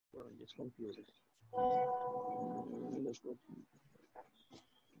just confused. Let's go.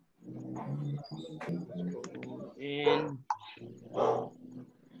 And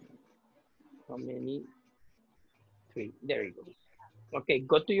how many? 3. There you go. Okay,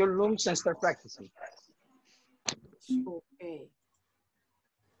 go to your rooms and start practicing. Okay.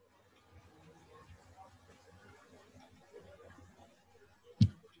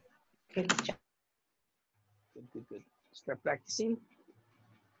 Good job. Good. Start practicing.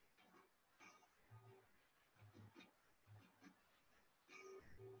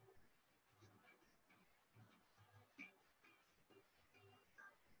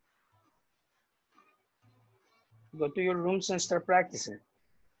 Go to your rooms and start practicing.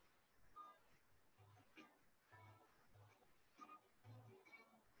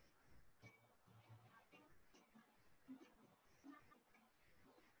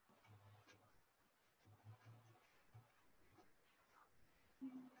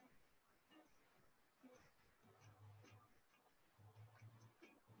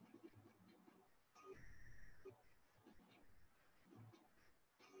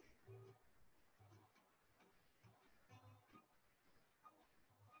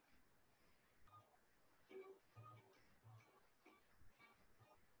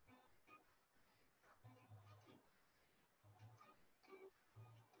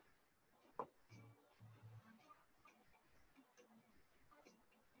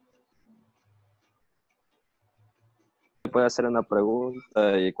 Puede hacer una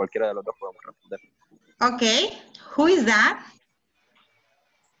pregunta y cualquiera de los dos podemos responder. Okay, who is that?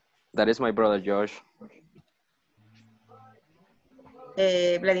 That is my brother Josh.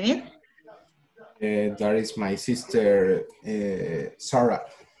 Vladimir? That is my sister, Sarah.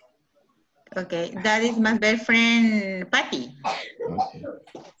 Okay, that is my best friend, Patty. Okay.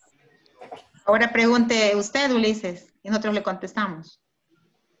 Ahora pregunte usted, Ulises, y nosotros le contestamos.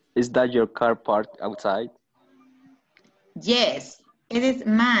 Is that your car parked outside? Yes, it is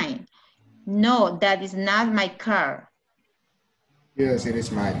mine. No, that is not my car. Yes, it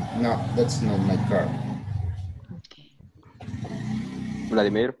is mine. No, that's not my car. Okay.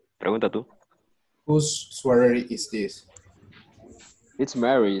 Vladimir, pregunta tú. Whose sweater is this? It's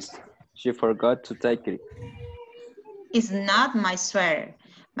Mary's. She forgot to take it. It's not my sweater.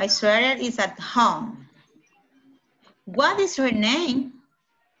 My sweater is at home. What is her name?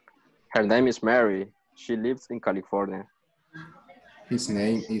 Her name is Mary. She lives in California. His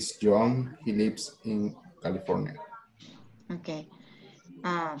name is John. He lives in California. Okay.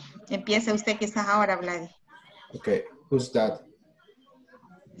 Empieza usted quizás ahora, Vlad. Okay, who's that?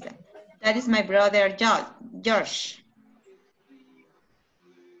 That is my brother, George.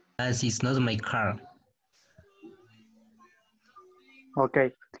 That is not my car.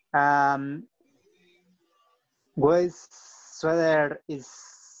 Okay. What sweater is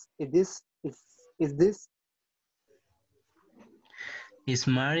this? Is this? It's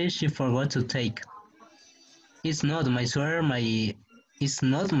Mary. She forgot to take. It's not my sweater. It's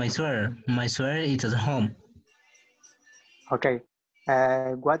not my sweater. My sweater is at home. Okay.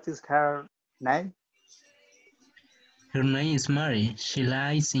 What is her name? Her name is Mary. She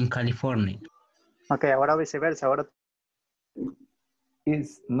lives in California. Okay, ahora viceversa. Ahora.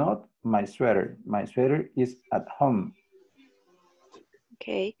 It's not my sweater. My sweater is at home.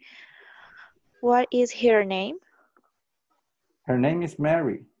 Okay. What is her name? Her name is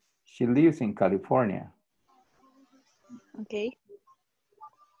Mary. She lives in California. Okay.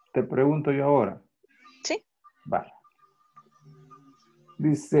 Te pregunto yo ahora. Sí. Vale.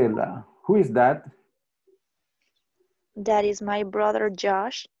 Dice who is that? That is my brother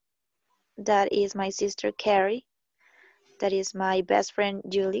Josh. That is my sister Carrie. That is my best friend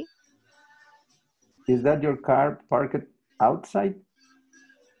Julie. Is that your car parked outside?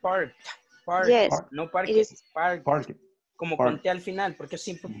 Parked. Yes. Park. No parked. It is Parked. Como Parked. conté al final, porque es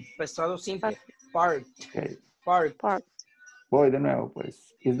simple, pesado simple. Parked. Okay. Parked. Voy de nuevo,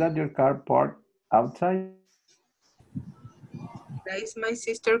 pues. Is that your car parked outside? That is my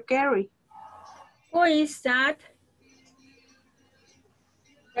sister Carrie. Who is that?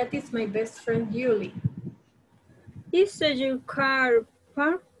 That is my best friend Julie. Is your car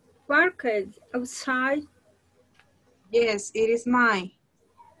parked outside? Yes, it is mine.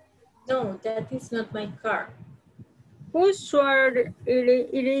 No, that is not my car. Whose sweater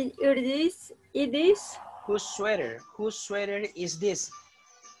it is? Whose sweater? Whose sweater is this?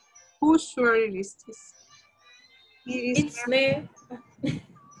 Whose sweater is this? It's me.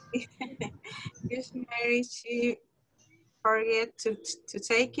 Is Mary, she forget to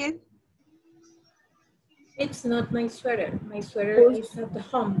take it? It's not my sweater. My sweater is at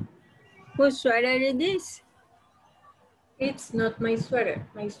home. Whose sweater it is? It's not my sweater.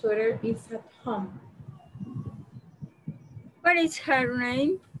 My sweater is at home. What is her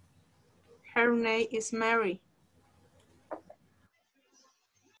name? Her name is Mary.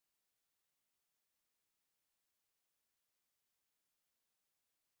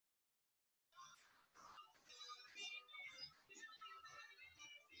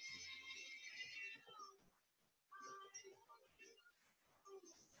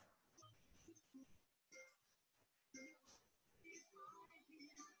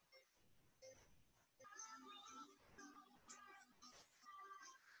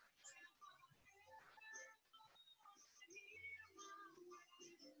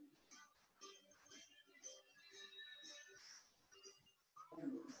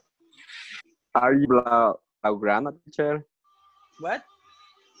 Are you Blaugrana, teacher? What?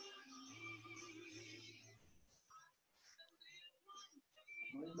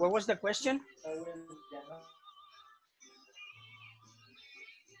 What was the question?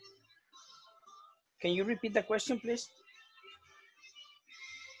 Can you repeat the question, please?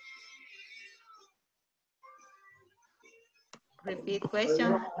 Repeat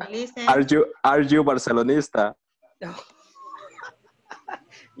question, please. Are you Barcelonista?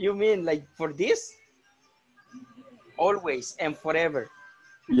 You mean like for this? Always and forever.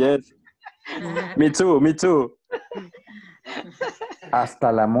 Yes. Me too, me too. Hasta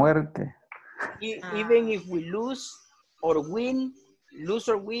la muerte. Even if we lose or win,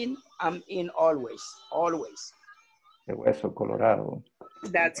 I'm in always, always. De hueso colorado.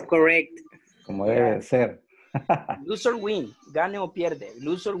 That's correct. Como debe de ser. Lose or win, gane o pierde,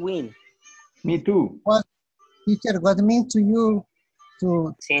 lose or win. Me too. What, teacher, what means to you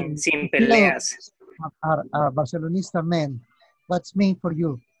to Sin peleas. a Barcelonista man? What's mean for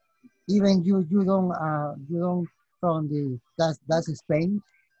you? Even you don't from that's Spain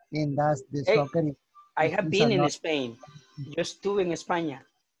and that's the Hey, soccer. I have been in Spain. Yo estuve en España.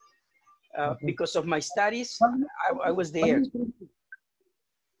 Okay. Because of my studies, I was there.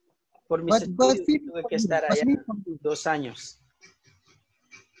 Por mis What estudios tuve que estar allá 2 años.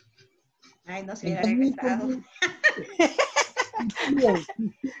 Ay, no se hubiera regresado.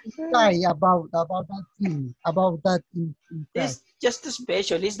 about that thing, about that in It's just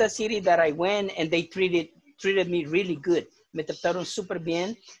special. It's the city that I went and they treated me really good. Me trataron súper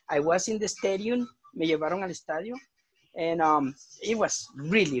bien. I was in the stadium. Me llevaron al estadio. And it was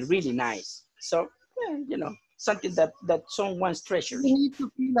really, really nice. So, yeah, you know, something that someone's treasures. You need to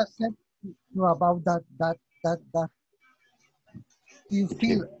feel accepted about that. Do you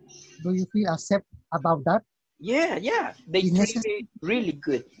feel accept about that? Yeah. They treated me really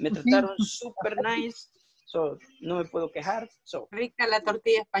good. Me trataron super nice. So, no me puedo quejar. So, Rica la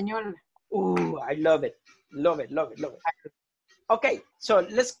tortilla española. I love it. Love it. Okay, so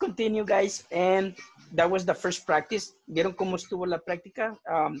let's continue, guys. And that was the first practice. ¿Vieron cómo estuvo la práctica?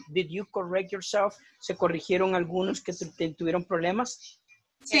 Did you correct yourself? ¿Se corrigieron algunos que tuvieron problemas?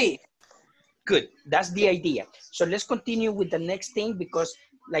 Sí. Good, that's the idea. So let's continue with the next thing because,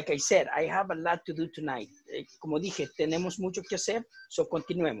 like I said, I have a lot to do tonight. Como dije, tenemos mucho que hacer, so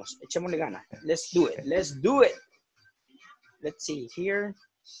continuemos. Echémosle gana. Let's do it. Let's see here.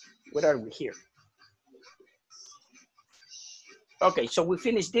 Where are we here? Okay, so we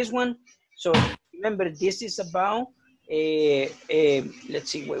finished this one. So remember, this is about, let's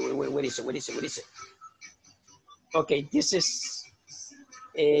see, wait, what is it? Okay, this is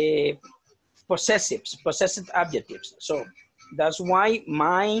possessive adjectives. So that's why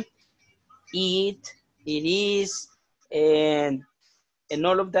my, it is, and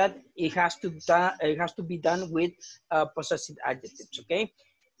all of that, it has to be done with possessive adjectives, okay?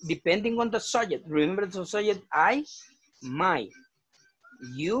 Depending on the subject, remember the subject, I, my,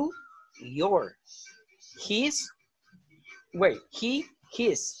 you, your, his, he,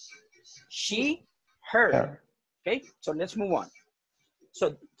 his, she, her. Okay, so let's move on.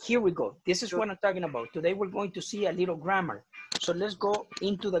 So here we go. This is what I'm talking about. Today we're going to see a little grammar. So let's go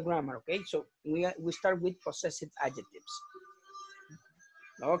into the grammar, okay? So we start with possessive adjectives.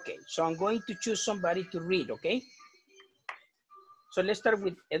 Okay, so I'm going to choose somebody to read, okay? So let's start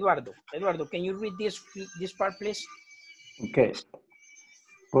with Eduardo. Eduardo, can you read this part, please? Okay.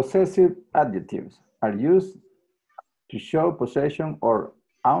 Possessive adjectives are used to show possession or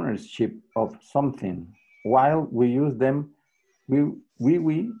ownership of something. While we use them, when,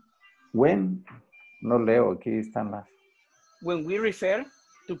 no leo, aquí están las. When we refer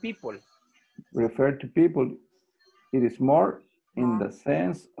to people. Refer to people, it is more in the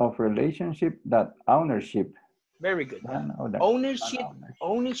sense of relationship than ownership. Very good.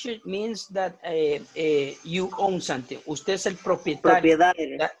 Ownership means that you own something. Usted es el propietario.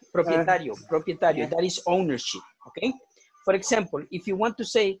 Propietario. That is ownership, okay? For example, if you want to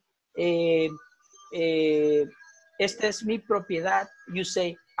say, esta es mi propiedad, you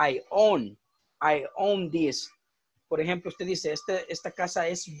say, I own this. Por ejemplo, usted dice, esta casa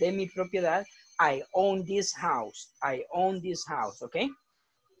es de mi propiedad, I own this house, okay?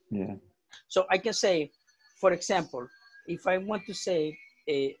 Yeah. So I can say, for example, if I want to say,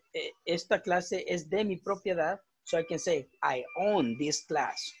 esta clase es de mi propiedad, so I can say, I own this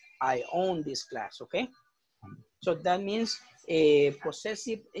class, okay? So that means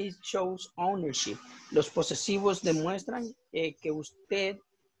possessive, it shows ownership. Los posesivos demuestran que usted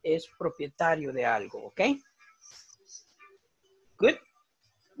es propietario de algo, okay? Good?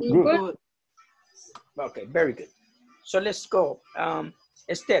 Good. Okay, very good. So let's go.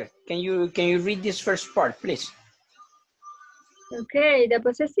 Esther, can you read this first part, please? Okay, the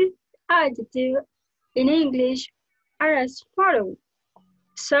possessive adjective in English are as follows.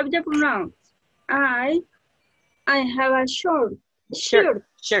 Subject pronouns. I have a shirt.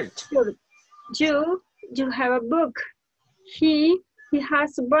 You have a book. He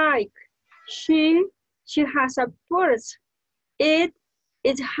has a bike. She has a purse. It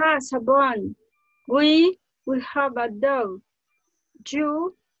has a bone. We have a dog.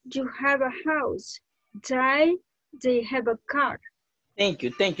 You have a house. They have a car. Thank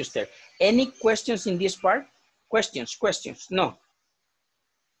you, Esther. Any questions in this part? Questions? No.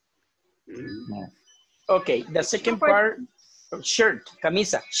 No. Okay, the second part, shirt,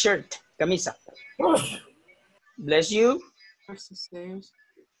 camisa. Bless you.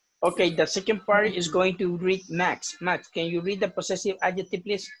 Okay, the second part is going to read Max. Max, can you read the possessive adjective,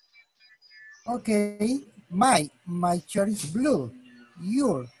 please? Okay, my shirt is blue.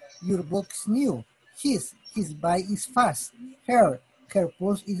 Your book is new. His bike is fast. Her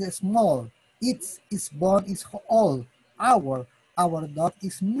purse is small. Its bone is old. Our dog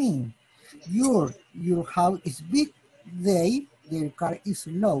is mean. Your house is big. Their car is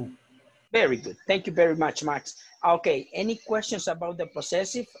low. Very good. Thank you very much, Max. Okay, any questions about the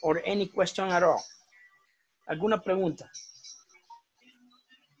possessive or any question at all? ¿Alguna pregunta?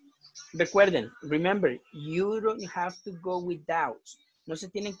 Recuerden, remember, you don't have to go with doubts. No se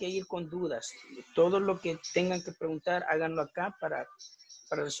tienen que ir con dudas. Todo lo que tengan que preguntar, háganlo acá para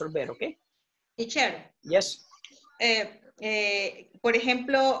resolver, ¿ok? Teacher. Yes. Por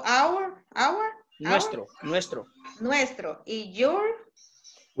ejemplo, our. Nuestro. Y your.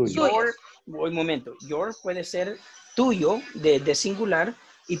 Your, un momento. Your puede ser tuyo, de singular,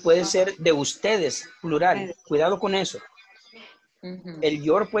 y puede ser de ustedes, plural. Cuidado con eso. El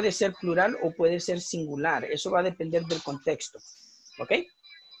your puede ser plural o puede ser singular. Eso va a depender del contexto. ¿Ok?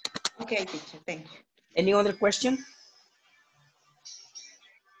 Ok, teacher, thank you. Any other question?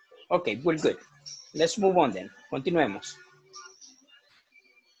 Okay, we're good. Let's move on then. Continuemos.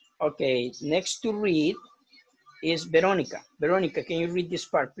 Okay, next to read is Veronica. Veronica, can you read this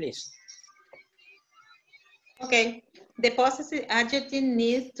part, please? Okay, the possessive adjective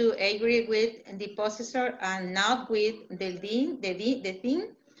needs to agree with the possessor and not with the thing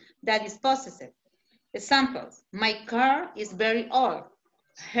that is possessive. Examples, my car is very old.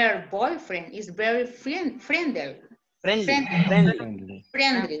 Her boyfriend is very friendly.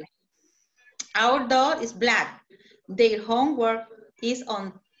 Our dog is black. Their homework is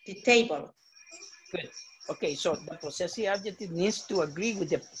on the table. Good. Okay, so the possessive adjective needs to agree with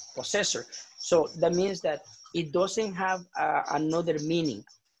the possessor. So that means that it doesn't have another meaning.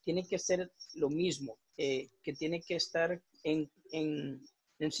 Tiene que ser lo mismo, que tiene que estar en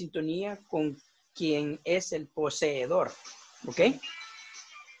sintonía con quien es el poseedor. Okay?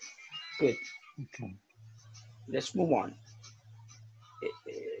 Good. Okay. Let's move on.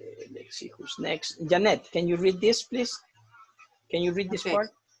 Let's see who's next. Janet, can you read this, please? Can you read this part?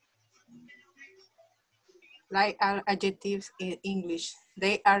 Like all adjectives in English,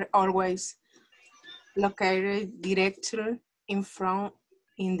 they are always located directly in front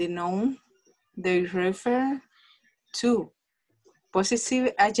in the noun. They refer to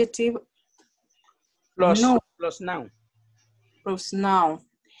possessive adjective plus noun. Plus noun.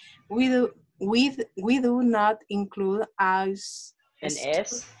 We do not include as an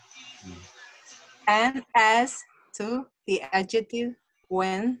S and as to the adjective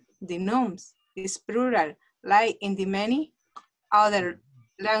when the noun is plural, like in the many other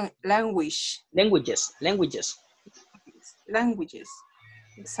languages.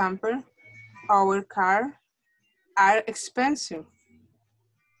 Example, our cars are expensive.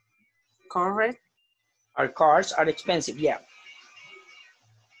 Correct? Our cars are expensive, yeah.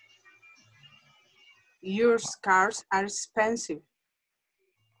 Your cars are expensive.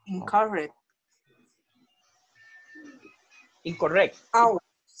 Incorrect. Incorrect.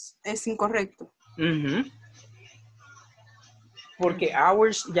 Ours es incorrecto. Porque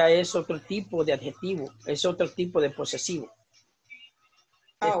ours ya es otro tipo de adjetivo, es otro tipo de posesivo.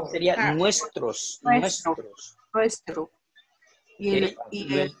 Este sería nuestros, nuestros. Nuestro. Y el, ¿Ok?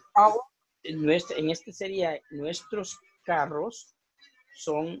 y el our. En este sería nuestros carros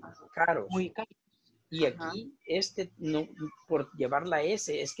son caros. Muy caro. Y aquí este no, por llevar la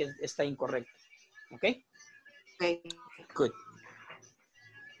S es que está incorrecto. ¿Ok? Okay. Good.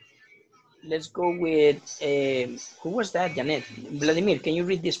 Let's go with, who was that, Janet? Vladimir, can you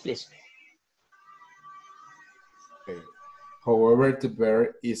read this, please? Okay. However, the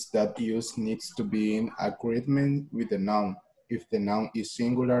verb is that use needs to be in agreement with the noun. If the noun is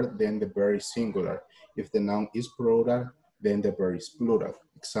singular, then the verb is singular. If the noun is plural, then the verb is plural.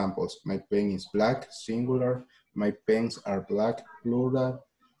 Examples, my pen is black, singular. My pens are black, plural.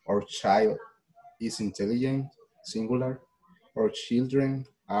 Our child is intelligent, singular. Our children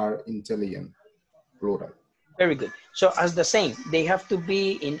are intelligent, plural. Very good. So as the same, they have to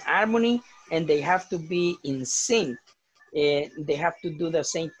be in harmony and they have to be in sync. They have to do the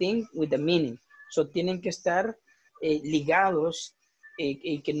same thing with the meaning. So tienen que estar ligados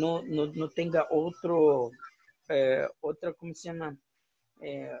y que no tenga otra, ¿cómo se llama?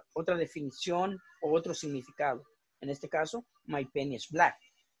 Otra definición o otro significado. En este caso, my pen is black.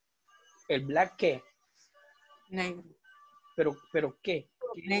 ¿El black qué? Negro. ¿Pero qué?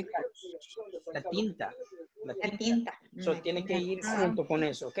 Negro. La tinta. La La tinta. tinta. So tiene que ir junto con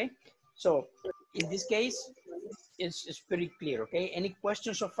eso, ¿ok? So, in this case, it's pretty clear, ¿ok? Any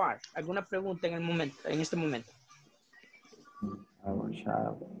questions so far? ¿Alguna pregunta en este momento? Our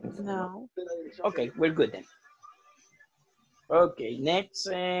child is No. Okay, we're good then. Okay, next,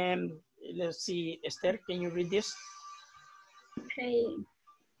 let's see, Esther, can you read this? Okay.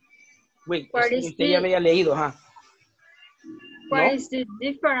 Wait, What Esther, is usted ya the- había leído, ¿ah? What No? is the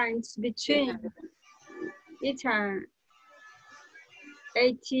difference between it and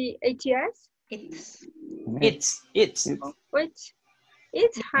ATS? It's. Which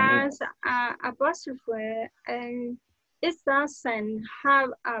it has a apostrophe and it doesn't have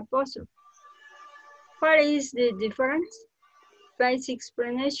a apostrophe. What is the difference? Basic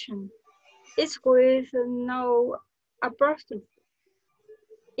explanation. It's with no apostrophe.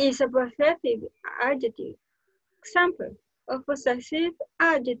 It's a possessive adjective. Example of possessive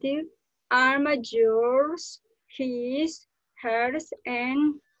adjective are my yours, his, hers,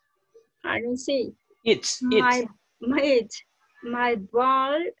 and I don't see. It's. My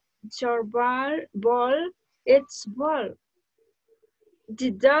ball, your ball, its ball.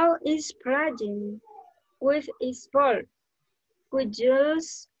 The dog is playing with its ball. We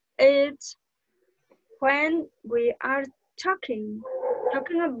use it when we are talking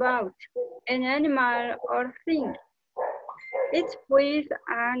about an animal or thing. It's with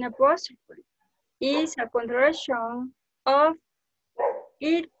an apostrophe. Is a contraction of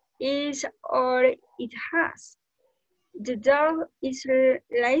it is or it has. The dog is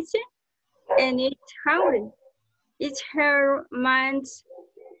lazy and it's hungry. It's her man's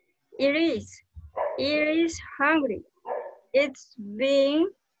it is. It is hungry. It's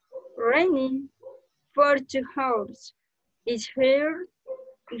been raining for 2 hours. It's her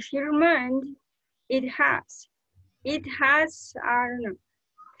mind. It has. It has, I don't know,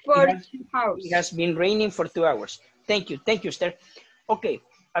 for 2 hours. It has been raining for 2 hours. Thank you, Esther. Okay,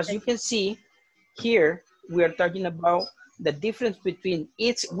 as you can see, here we are talking about the difference between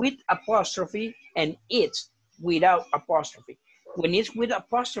it's with apostrophe and it's without apostrophe. When it's with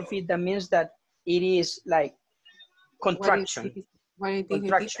apostrophe, that means that it is like contraction.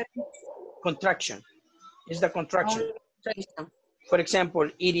 Contraction. It's the contraction. For example,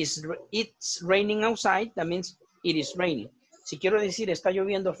 it's raining outside, that means it is raining. Si quiero decir está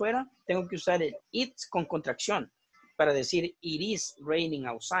lloviendo afuera, tengo que usar el it's con contracción para decir it is raining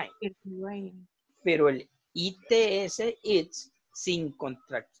outside. It's raining. Pero el ITS, it's, sin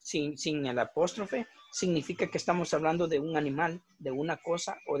el apóstrofe, significa que estamos hablando de un animal, de una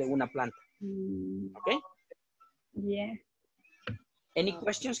cosa o de una planta. ¿Ok? Yeah. Any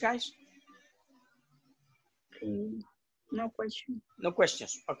questions, guys? No question. No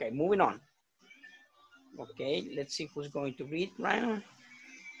questions. Okay, moving on. Okay, let's see who's going to read right now.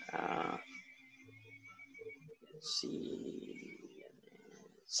 Let's see.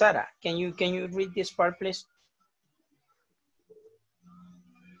 Sarah, can you read this part, please?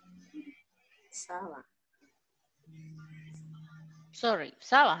 Saba. Sorry,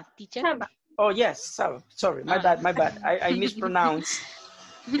 Saba, teacher. Saba. Oh, yes, Saba. Sorry, my bad. I mispronounced.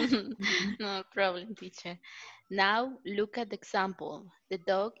 No problem, teacher. Now look at the example. The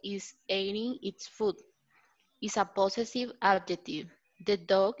dog is eating its food. It's a possessive adjective. The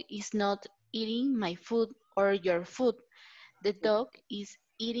dog is not eating my food or your food. The dog is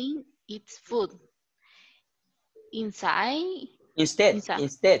eating its food. Instead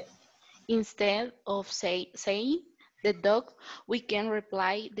of saying the dog, we can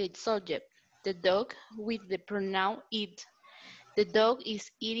reply the subject. The dog with the pronoun it. The dog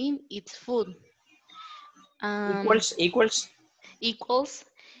is eating its food. Equals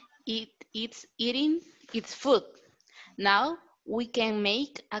it's eating its food. Now we can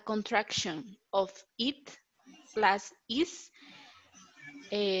make a contraction of it plus is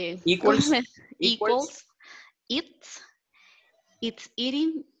equals it's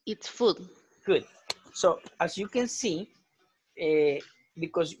eating its food. Good. So as you can see,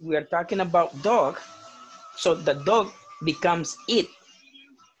 because we are talking about dog, so the dog becomes it.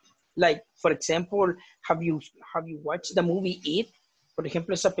 Like, for example, have you watched the movie It? Por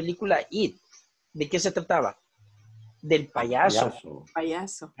ejemplo, esa película It, ¿de qué se trataba? Del payaso.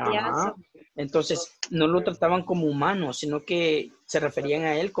 Payaso. Ajá. Entonces, no lo trataban como humano, sino que se referían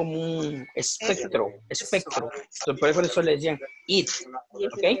a él como un espectro. Entonces, por eso le decían It.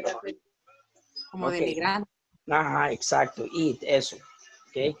 ¿Ok? Como de migrante. Ajá, exacto. It, eso.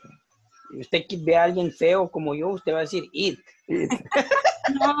 ¿Ok? Y usted ve a alguien feo como yo, usted va a decir It.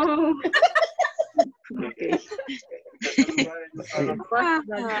 No.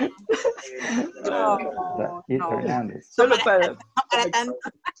 Solo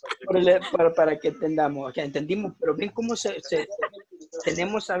para que entendamos, que entendimos, pero ven cómo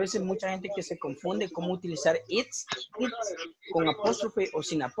tenemos a veces mucha gente que se confunde cómo utilizar it's con apóstrofe o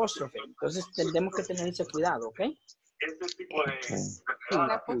sin apóstrofe. Entonces tenemos que tener ese cuidado, ¿ok?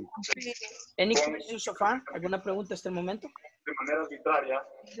 Any questions so far? ¿Alguna pregunta hasta el momento? De manera arbitraria.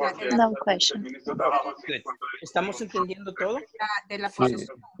 No question. Good. ¿Estamos entendiendo todo? De la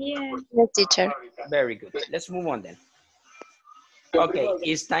posesión. Yes, teacher. Very good. Let's move on then. Okay,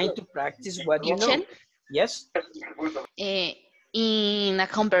 it's time to practice what you know. Yes? In a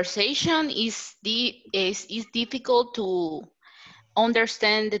conversation, it's difficult to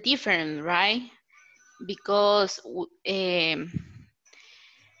understand the difference, right? Because, por You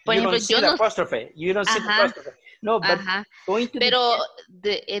ejemplo, don't see the apostrophe. You don't see the apostrophe. No, but going to pero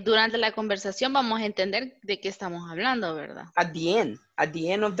durante la conversación vamos a entender de qué estamos hablando, ¿verdad? At the end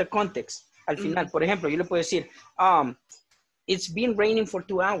of the context, al final, por ejemplo, yo le puedo decir, it's been raining for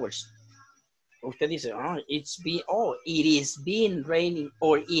 2 hours. Usted dice, it is been raining,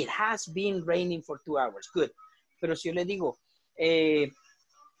 or it has been raining for 2 hours. Good. Pero si yo le digo, the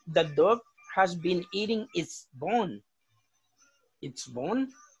dog has been eating its bone. Its bone.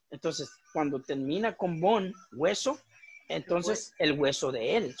 Entonces, cuando termina con bone, hueso, entonces el hueso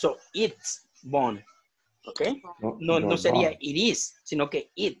de él. So, it's bone. ¿Ok? No sería it is, sino que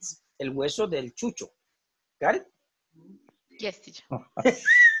it's, el hueso del chucho. ¿Got it? Yes, teacher.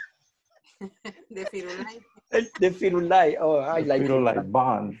 De Firulai. The Firulai. Oh, I like Firulai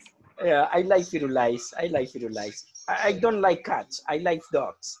bonds. Yeah, I like Firulais. I don't like cats. I like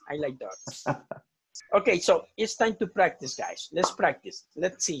dogs. Okay, so it's time to practice, guys. Let's practice.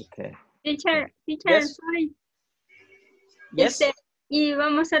 Let's see. Okay. Teacher, Yes. sorry. Yes. Y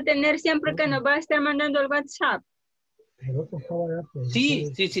vamos a tener siempre que nos va a estar mandando el WhatsApp.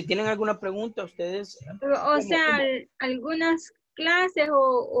 Sí, tienen alguna pregunta ustedes. O sea, algunas clases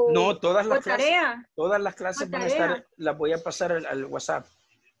o No, todas las clases. Tarea. Todas las clases van a estar, las voy a pasar al WhatsApp.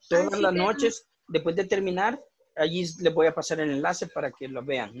 Todas las noches, después de terminar, allí les voy a pasar el enlace para que lo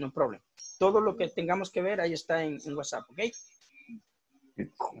vean, no problema. Todo lo que tengamos que ver, ahí está en WhatsApp, ¿ok?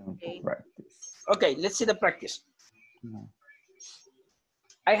 Okay, let's see the practice.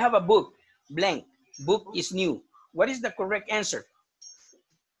 I have a book, blank. Book is new. What is the correct answer?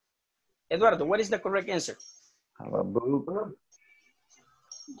 Eduardo, what is the correct answer? I have a book.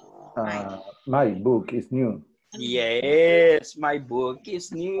 My book is new. Yes, my book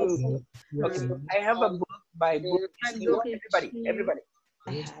is new. Okay, I have a book. My book is new. Everybody.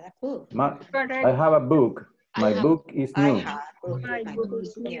 I have a book. My book is new.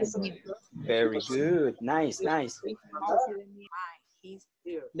 Very good. Nice.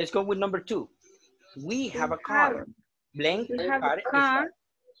 Let's go with number 2. We have a car. Blank car.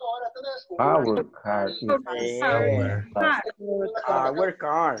 Our car is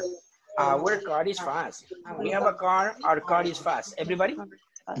Our car is fast. We have a car. Our car is fast. Everybody?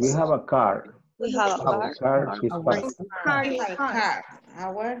 We have a car. We have a car. Our car is fast.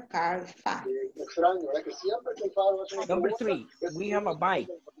 Our car is fast. Number 3, we have a bike.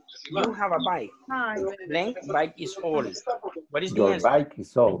 You have a bike. Blank bike is old. What is the Your answer? bike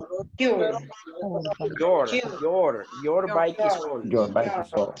is old. Your bike is old. Your bike is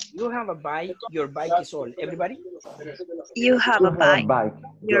old. You have a bike. Your bike is old. Everybody? You have a bike. Bike.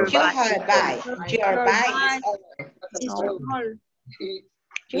 Your You have a bike. Your bike is old. is old.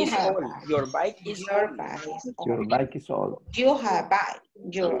 Is old. Your bike is old. Your bike is old. You have bike.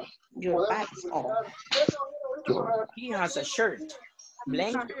 Your bike is old. He has a shirt.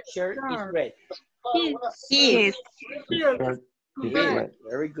 Blank shirt is red. His shirt is red.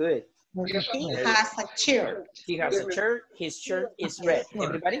 Very good. He has a shirt. He has a shirt. His shirt is red.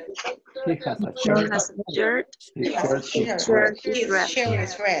 Everybody? He has a shirt. His shirt is red. His shirt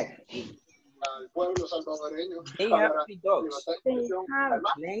is red. They have 3 dogs.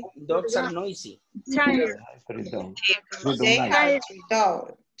 Dogs are noisy. Three dogs. They have 3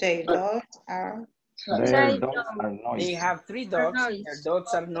 dogs. Their dogs are noisy. They have 3 dogs. Their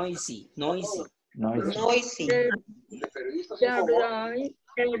dogs are noisy. Noisy. Noisy. Their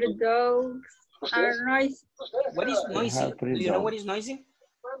dogs are noisy. What is noisy? Do you know what is noisy?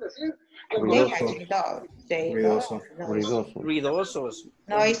 They have 3 dogs. Ruidosos.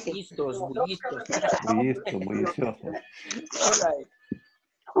 Noisy. Bullistos. Bulliciosos. All right.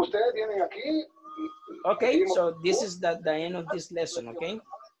 Okay, so this is the end of this lesson, okay?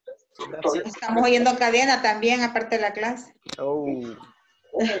 So that's it. Estamos oyendo cadena también, aparte de la clase. Oh.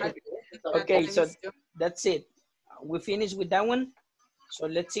 Okay, so that's it. We finished with that one. So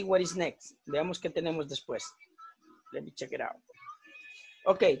let's see what is next. Veamos qué tenemos después. Let me check it out.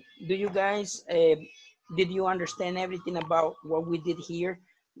 Okay, do you guys, did you understand everything about what we did here?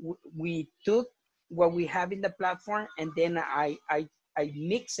 We took what we have in the platform and then I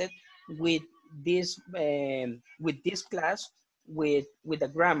mix it with this class with the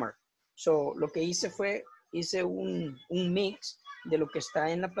grammar. So lo que hice fue, hice un mix de lo que está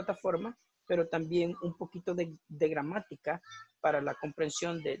en la plataforma, pero también un poquito de gramática para la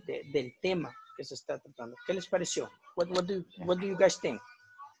comprensión del tema que se está tratando. ¿Qué les pareció? What do you guys think?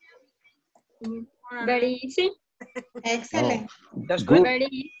 Very easy. Excellent. That's good. Very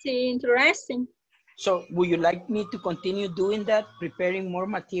easy, interesting. So, would you like me to continue doing that, preparing more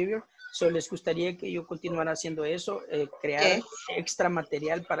material? So, ¿les gustaría que yo continuara haciendo eso, crear extra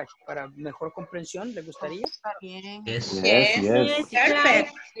material para mejor comprensión? ¿Les gustaría? Yes.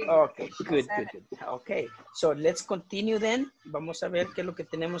 Perfect. Okay, good. Okay, so let's continue then. Vamos a ver qué es lo que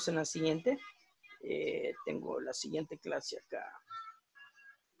tenemos en la siguiente. Tengo la siguiente clase acá.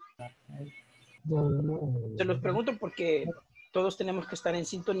 Se los pregunto porque todos tenemos que estar en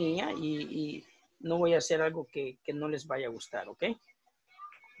sintonía y no voy a hacer algo que no les vaya a gustar, ¿ok?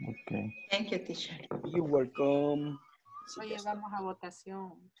 Okay. Thank you, teacher. You're welcome. Oye, vamos a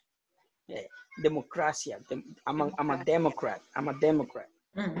votación. Democracia. I'm a Democrat. I'm a Democrat.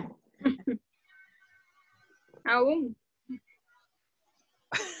 Aún.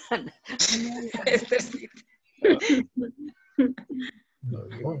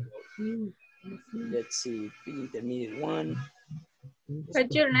 Let's see, intermediate 1.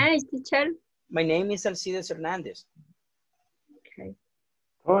 What's your name, teacher? My name is Alcides Hernandez. Okay.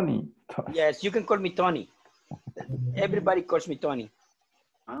 Tony. Yes, you can call me Tony. Everybody calls me Tony.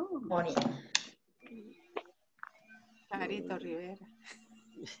 Oh, Tony. Carito Rivera.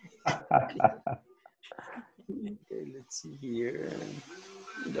 Okay, let's see here.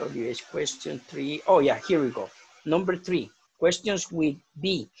 WH question 3. Oh yeah, here we go. Number 3. Questions with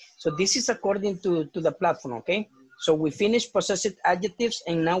be. So this is according to the platform, okay? So we finished possessive adjectives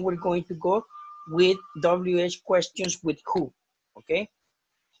and now we're going to go with WH questions with who, okay?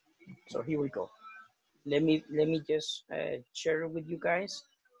 So here we go. Let me just share it with you guys.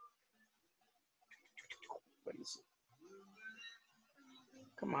 What is it?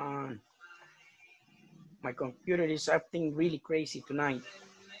 Come on. My computer is acting really crazy tonight.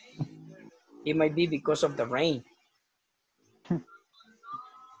 It might be because of the rain.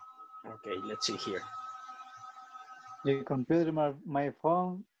 Okay, let's see here. The computer, my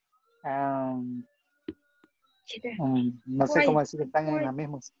phone, no sé cómo decir que están en la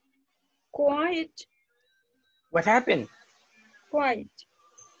misma. Quiet. What happened? Quiet.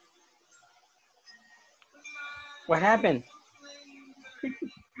 What happened?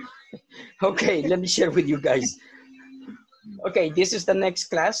 Okay, let me share with you guys. Okay, this is the next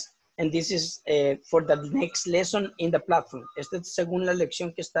class. And this is for the next lesson in the platform. Esta es según la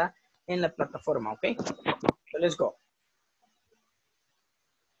lección que está en la plataforma, okay? So let's go.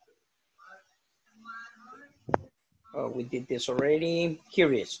 Oh, we did this already.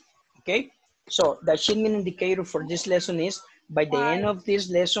 Here it is, okay? So the achievement indicator for this lesson is, by the end of this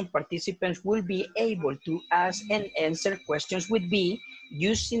lesson, participants will be able to ask and answer questions with be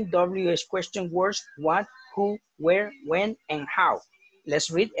using WH question words, what, who, where, when, and how.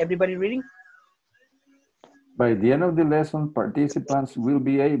 Let's read. Everybody reading? By the end of the lesson, participants will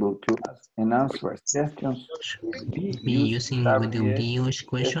be able to ask and answer questions. Be using WH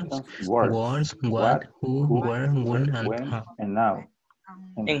questions, words, what, who, where, when, and how. And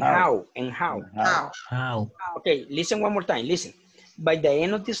now. And how. How. Okay, listen one more time, listen. By the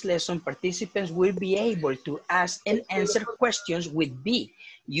end of this lesson, participants will be able to ask and answer questions with be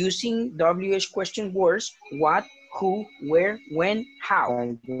using WH question words, what, who, where, when,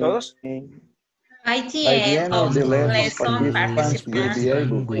 how. ¿Todos? By the end of the lesson, participants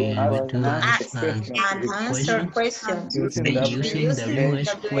will be able to ask and answer questions using using WH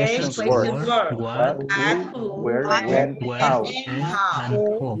WH questions question words, word, what, who, where, when, when, how. and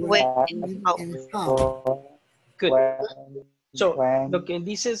how. Good. So, lo que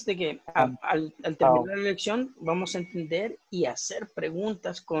dice es de que al terminar la lección vamos a entender y hacer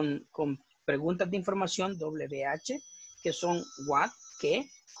preguntas con preguntas de información WH, que son what, qué,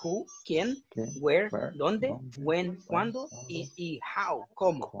 who, quién, where, dónde, when, cuándo y how,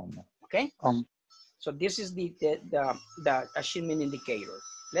 cómo. Okay? So this is the achievement indicator.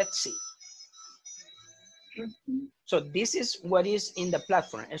 Let's see. So this is what is in the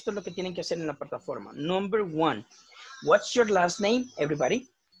platform. Esto es lo que tienen que hacer en la plataforma. Number 1. What's your last name, everybody?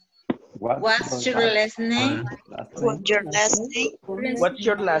 What's your last name? What's your last name? What's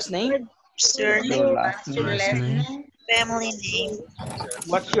your last name? Surname. What's your last name? Family name.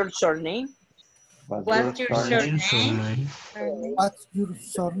 What's your surname? What's your surname? What's your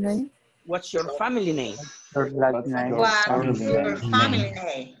surname? What's your family name? What's your family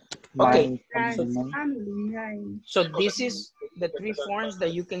name? Okay, so this is the 3 forms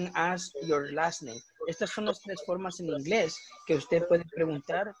that you can ask your last name. Estas son las 3 formas en inglés que usted puede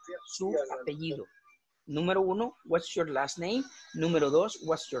preguntar su apellido. Número 1, what's your last name? Número 2,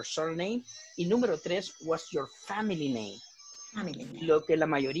 what's your surname? Y número 3, what's your family name? Lo que la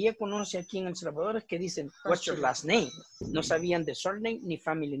mayoría conoce aquí en El Salvador es que dicen, what's your last name? No sabían de surname ni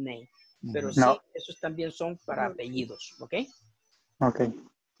family name. Pero sí, esos también son para apellidos, ¿ok? Ok.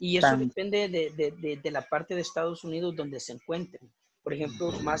 Y eso depende de la parte de Estados Unidos donde se encuentren. Por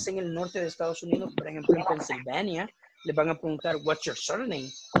ejemplo, más en el norte de Estados Unidos, por ejemplo, en Pensilvania, le van a preguntar, what's your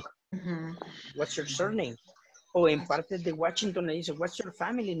surname? What's your surname? O en partes de Washington le dice, what's your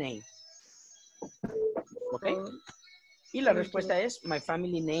family name? ¿Ok? Y la respuesta es, my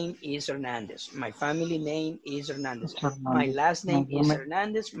family name is Hernandez. My family name is Hernandez. My last name is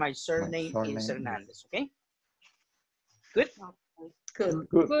Hernandez. My surname is Hernandez. ¿Ok? Good?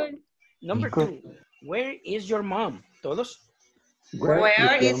 Good. Number 2, where is your mom? ¿Todos?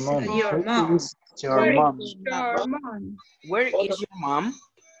 Where is your mom? Your mom. Where is your mom?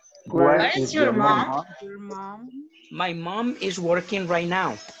 Where is your mom? My mom is working right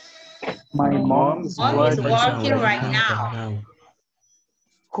now. My mom is working right Right now. now.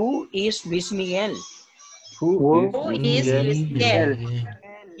 Who is Luis Miguel? Who is Luis Miguel?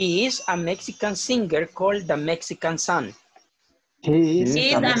 He is a Mexican singer called the Mexican Sun. He is He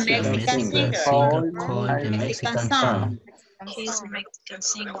is a Mexican singer Called called the Mexican Mexican Sun. He's a Mexican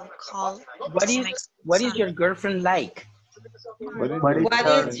singer called What is your girlfriend like? What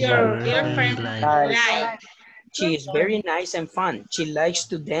is your girlfriend like? She is very nice and fun. She likes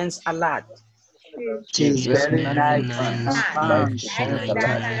to dance a lot. She's very nice and fun. she likes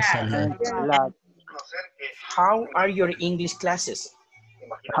to dance a lot. How are your English classes?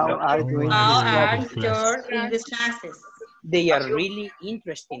 How are you in How this are class? your English classes? They are really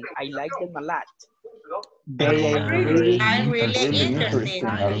interesting. I like them a lot. They are really I'm really interested.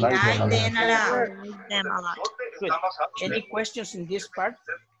 I like them a lot. Good. Any questions in this part?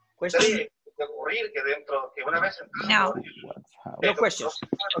 Questions? No. No questions.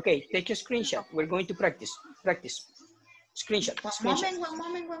 Okay, take a screenshot. We're going to practice. Practice. Screenshot. Screenshot. One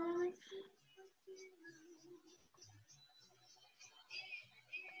moment.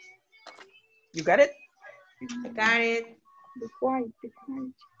 You got it? I got it. Be quiet.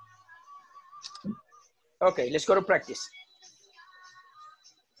 Okay, let's go to practice.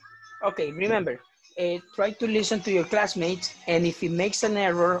 Okay, remember, try to listen to your classmates, and if he makes an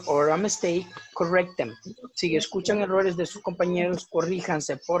error or a mistake, correct them. Si escuchan errores de sus compañeros,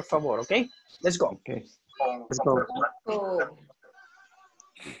 corríjanse, por favor, okay? Let's go. Okay. Let's go.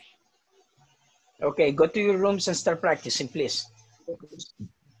 Okay, go to your rooms and start practicing, please.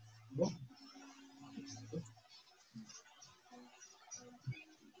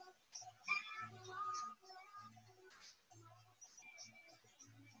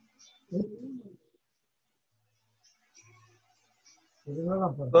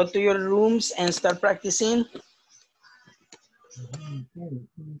 Go to your rooms and start practicing.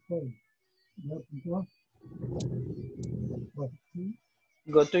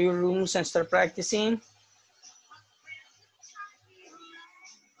 Go to your rooms and start practicing.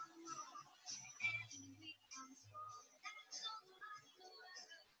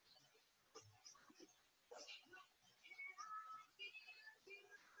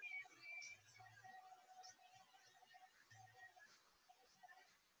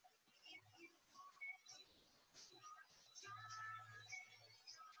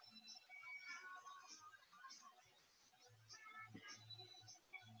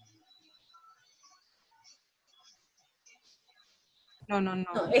 No. No,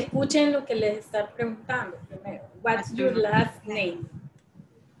 escuchen lo que les está preguntando primero. What's your last name?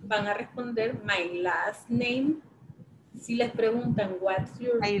 Van a responder my last name. Si les preguntan what's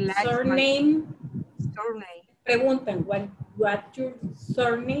your surname, preguntan what's your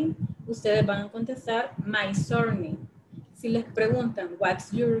surname, ustedes van a contestar my surname. Si les preguntan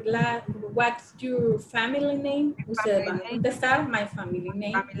what's your family name, ustedes van a contestar my family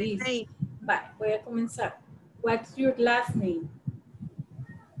name is. Vale, voy a comenzar. What's your last name?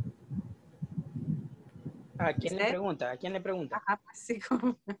 ¿A quién le pregunta? ¿A quién le pregunta?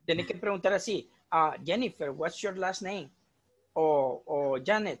 Tiene que preguntar así. Jennifer, what's your last name? O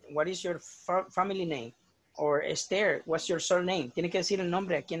Janet, what is your family name? O Esther, what's your surname? Tiene que decir el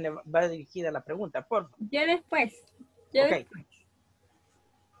nombre a quien le va dirigida la pregunta, por favor. Yo después. Okay.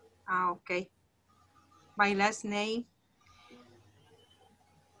 Okay. My last name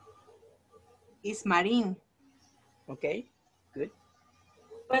is Marin. Okay, good.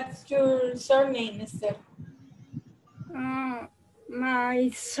 What's your surname, Esther? My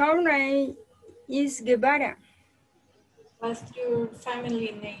surname is Guevara. What's your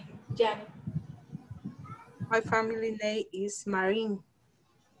family name, Janet? My family name is Marin.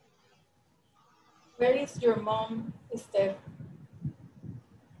 Where is your mom, Esther?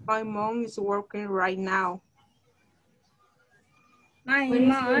 My mom is working right now. My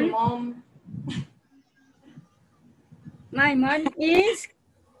mom is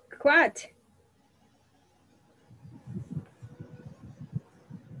what?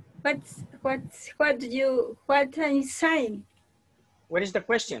 What are you saying? What is the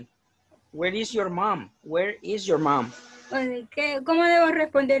question? Where is your mom? Where is your mom? ¿Cómo debo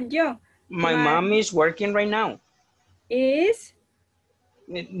responder yo? My mom is working right now. Is?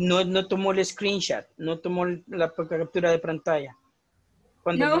 No tomó el screenshot, no tomó la captura de pantalla.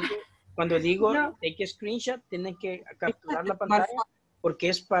 Cuando digo take a screenshot, tienen que capturar la pantalla porque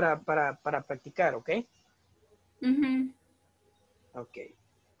es para practicar, ¿ok? Ok.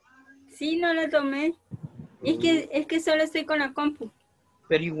 Sí, no la tomé. Es que solo estoy con la compu.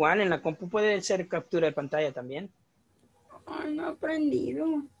 Pero igual en la compu puede ser captura de pantalla también. Ay, no he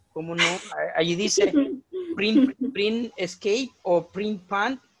aprendido. ¿Cómo no? Allí dice print escape o print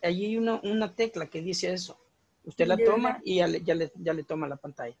pan. Allí hay una tecla que dice eso. Usted la toma y ya le toma la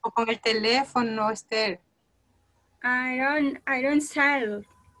pantalla. O con el teléfono, Esther. I don't sell.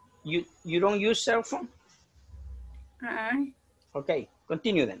 You don't use cell phone? Okay,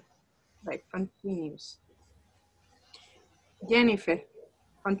 continue then. Right, continues. Jennifer,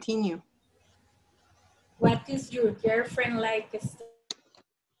 continue. What is your girlfriend like, Esther?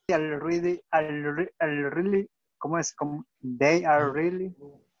 ¿Cómo es? They are really.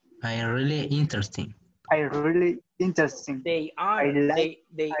 I really interesting. I really interesting. They are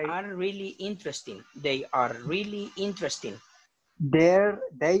really interesting. They are really interesting.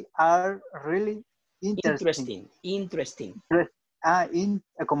 They are really interesting. Interesting.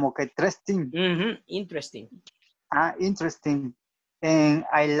 Como que interesting. Interesting. Interesting. And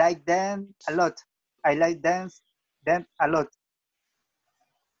I like them a lot. I like them a lot.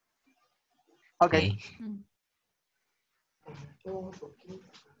 Okay.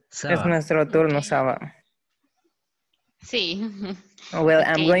 Es nuestro turno, Saba. Sí. Well,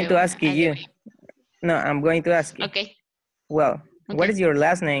 I'm going to ask you. No, I'm going to ask you. Okay. Well, what is your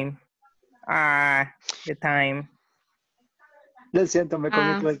last name? The time. Lo siento, me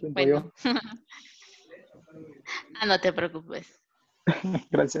comí todo el tiempo yo. No te preocupes.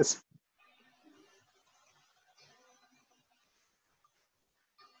 Gracias.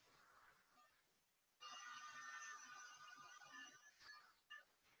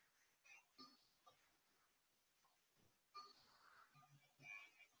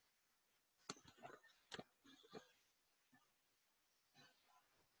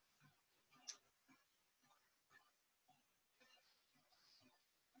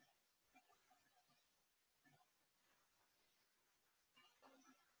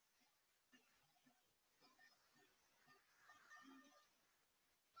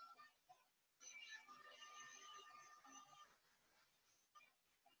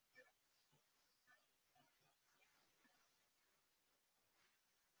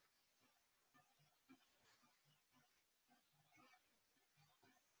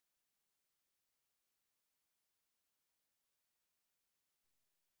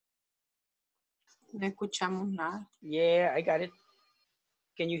 No escuchamos nada. Yeah, I got it.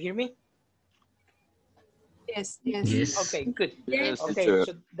 Can you hear me? Yes. Okay, good. Yes, Okay, teacher.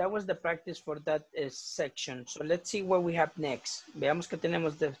 so that was the practice for that section. So let's see what we have next. Veamos qué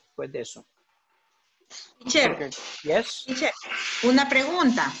tenemos después de eso. Teacher. Okay. Yes. Teacher, una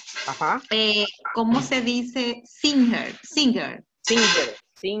pregunta. Ajá. ¿Cómo se dice singer? Singer,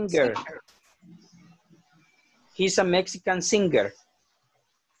 singer. He's a Mexican singer.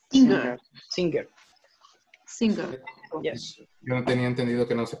 Singer. Singer. Singer. Yes. Yo no tenía entendido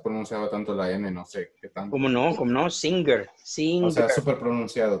que no se pronunciaba tanto la N, no sé qué tanto. ¿Cómo no? ¿Cómo no? Singer. Singer. O sea, súper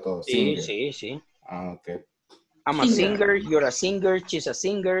pronunciado todo. Sí, Singer. sí, sí. Ah, ok. I'm a singer, you're a singer, she's a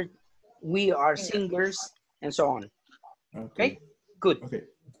singer, we are singers, and so on. Okay, good. Okay.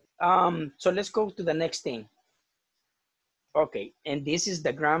 So let's go to the next thing. Okay, and this is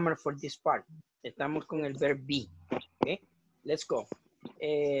the grammar for this part. Estamos con el verb be. Okay, let's go.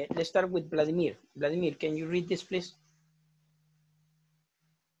 Let's start with Vladimir. Vladimir, can you read this, please?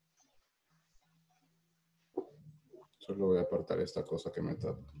 Solo voy a apartar esta cosa que me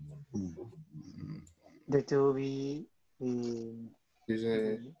tapa. The to be,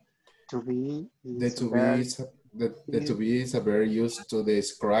 Dice, to be the is to be verb. is the to be is a verb used to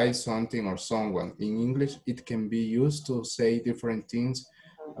describe something or someone. In English, it can be used to say different things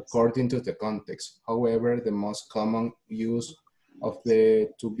according to the context. However, the most common use of the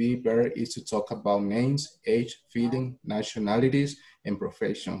to be verb is to talk about names, age, feeling, nationalities, and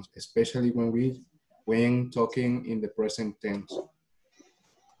professions, especially when talking in the present tense.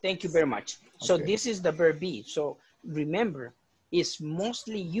 Thank you very much. So Okay. this is the verb be. So remember, it's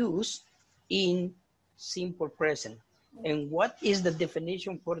mostly used in simple present. And what is the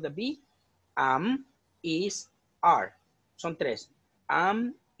definition for the be? Am, is, are. Son tres.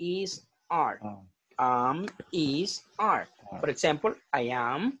 Am, is, are. Am, is, are. For example, I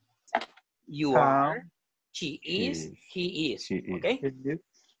am, you are, she is, he is. Okay?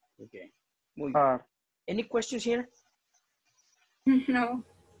 Okay. Muy bien. Any questions here? No.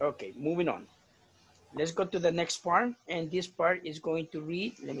 Okay, moving on. Let's go to the next part. And this part is going to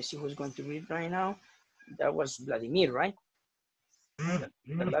read, let me see who's going to read right now. That was Vladimir, right?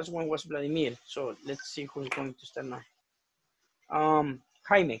 The last one was Vladimir. So let's see who's going to start now.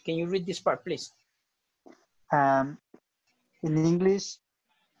 Jaime, can you read this part, please? In English,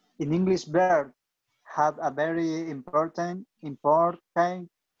 verb have a very important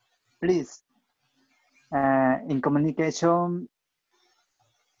place in communication.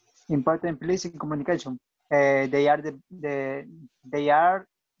 Important place in communication. They are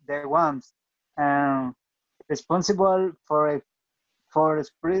the ones responsible for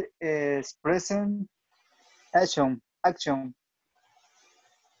expressing action.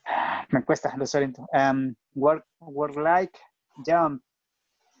 Me cuesta, lo siento. Work like, jump,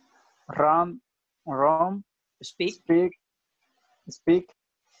 run, speak,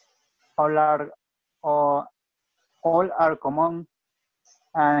 all are common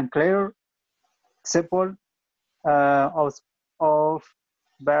and clear example of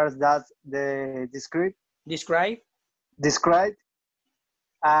verbs that the describe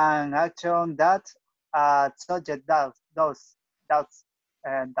an action that subject does.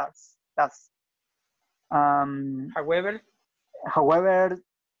 However,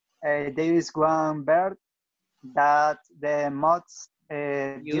 there is one verb that the most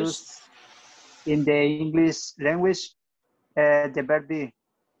used in the English language, the verb be.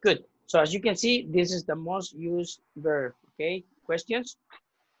 Good. So as you can see, this is the most used verb. Okay. Questions?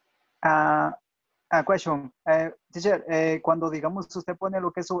 Question. Teacher, cuando digamos usted pone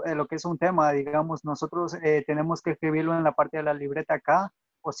lo que es un tema, digamos, nosotros tenemos que escribirlo en la parte de la libreta acá,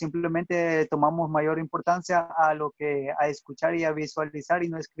 o simplemente tomamos mayor importancia a escuchar y a visualizar y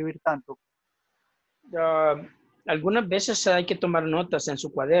no escribir tanto. Algunas veces hay que tomar notas en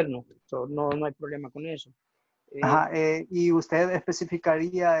su cuaderno, so no hay problema con eso. Ajá, ¿y usted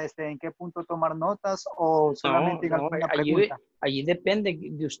especificaría en qué punto tomar notas o solamente en alguna pregunta? Allí depende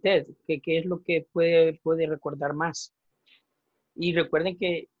de usted, qué es lo que puede recordar más. Y recuerden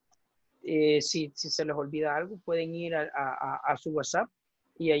que si se les olvida algo, pueden ir a su WhatsApp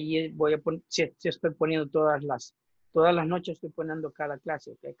y ahí voy a poner, si estoy poniendo todas las noches estoy poniendo cada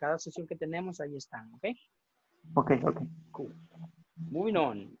clase, ¿okay? Cada sesión que tenemos, ahí están, ¿ok? Ok. Cool. Moving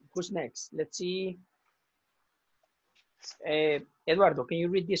on, who's next? Let's see. Eduardo, can you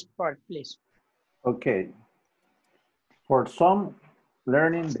read this part, please? Okay. For some,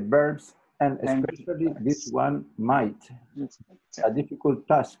 learning the verbs, and especially this one, might be a difficult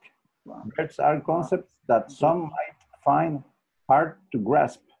task. Verbs are concepts that some might find hard to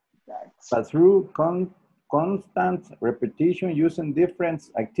grasp, but through constant repetition using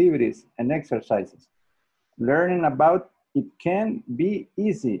different activities and exercises, learning about it can be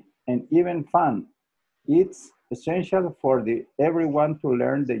easy and even fun. It's essential for everyone to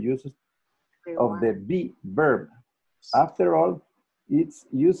learn the uses of the be verb. After all, it's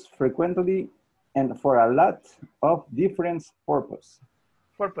used frequently and for a lot of different purposes.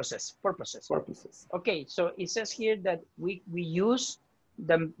 Purposes. Purposes. Okay, so it says here that we use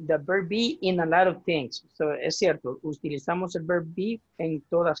the verb be in a lot of things. So es cierto, utilizamos el verb be en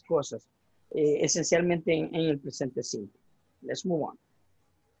todas cosas, esencialmente en el presente simple. Let's move on.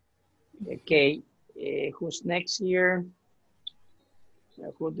 Okay, who's next here?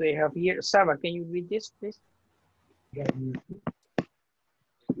 Who do I have here? Saba, can you read this, please?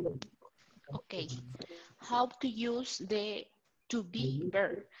 Okay. How to use the to be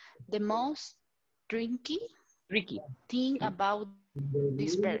verb. The most tricky thing about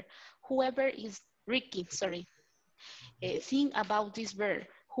this verb. Whoever is tricky, sorry. Thing about this verb.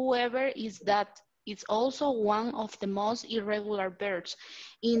 Whoever is that it's also one of the most irregular verbs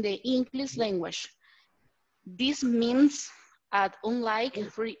in the English language. This means that unlike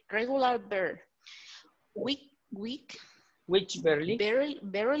regular verb, which barely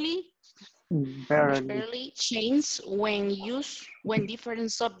change when used when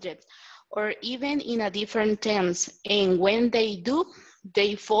different subjects or even in a different tense, and when they do,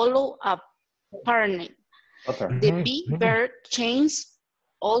 they follow a pattern. The be verb changes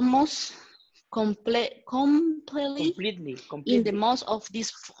almost completely in the most of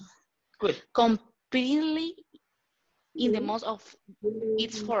this completely in the most of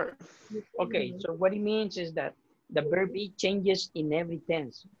its form. Okay, so what it means is that the verb be changes in every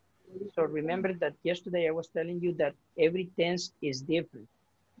tense. So remember that yesterday I was telling you that every tense is different.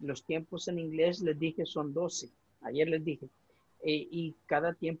 Los tiempos en inglés les dije son 12. Ayer les dije. Y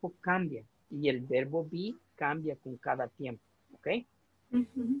cada tiempo cambia. Y el verbo be cambia con cada tiempo. Okay?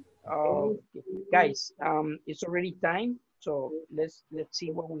 Okay. Guys, it's already time. So let's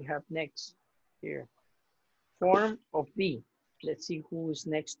see what we have next here. Form of be. Let's see who is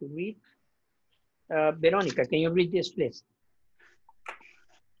next to read. Veronica, can you read this, please?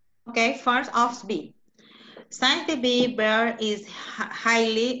 Okay, form of be. Since the be verb is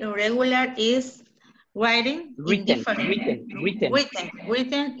highly irregular, is written in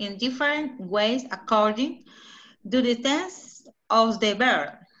different ways according to the tense of the verb.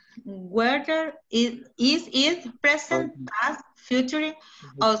 Whether it is present, past, future,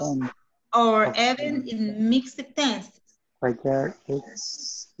 or even in mixed tense. Whether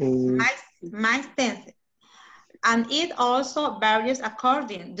it's Mixed tense. And it also varies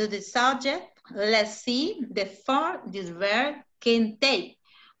according to the subject. Let's see the form this verb can take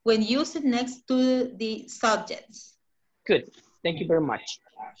when used next to the subjects. Good, thank you very much.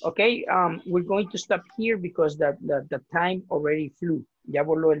 Okay, we're going to stop here because the time already flew. Ya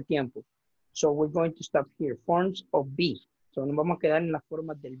voló el tiempo. So we're going to stop here. Forms of be. So nos vamos a quedar en las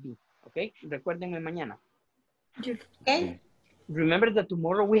formas del be. Okay, recuérdenme mañana. Okay. Remember that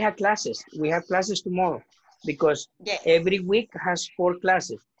tomorrow we have classes. We have classes tomorrow because every week has 4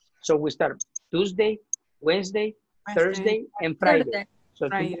 classes. So we start Tuesday, Wednesday, Thursday, and Friday. So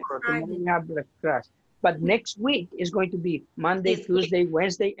tomorrow we have the class. But next week is going to be Monday, Tuesday,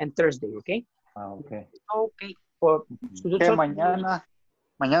 Wednesday, and Thursday, okay? Okay. Okay.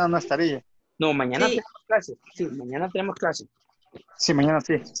 Mañana no estaría. No, mañana tenemos clases. Sí, mañana tenemos clases. Sí, mañana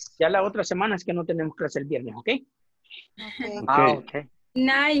sí. Ya la otra semana es que no tenemos clase el viernes, ¿ok? Okay.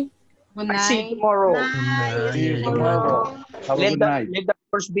 Night. Good night. See you tomorrow. See you tomorrow. Have a good night. Let the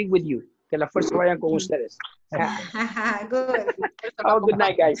force be with you. Que la fuerza vaya con ustedes. Good. Have a good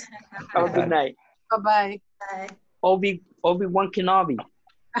night, guys. Have a good night. Bye-bye. Obi-Wan Kenobi.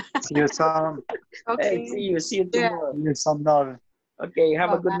 See you soon. Okay. Hey, see you tomorrow. See you soon. Okay,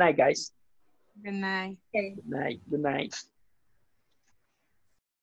 have a good night, guys. Good night. Good night. Good night.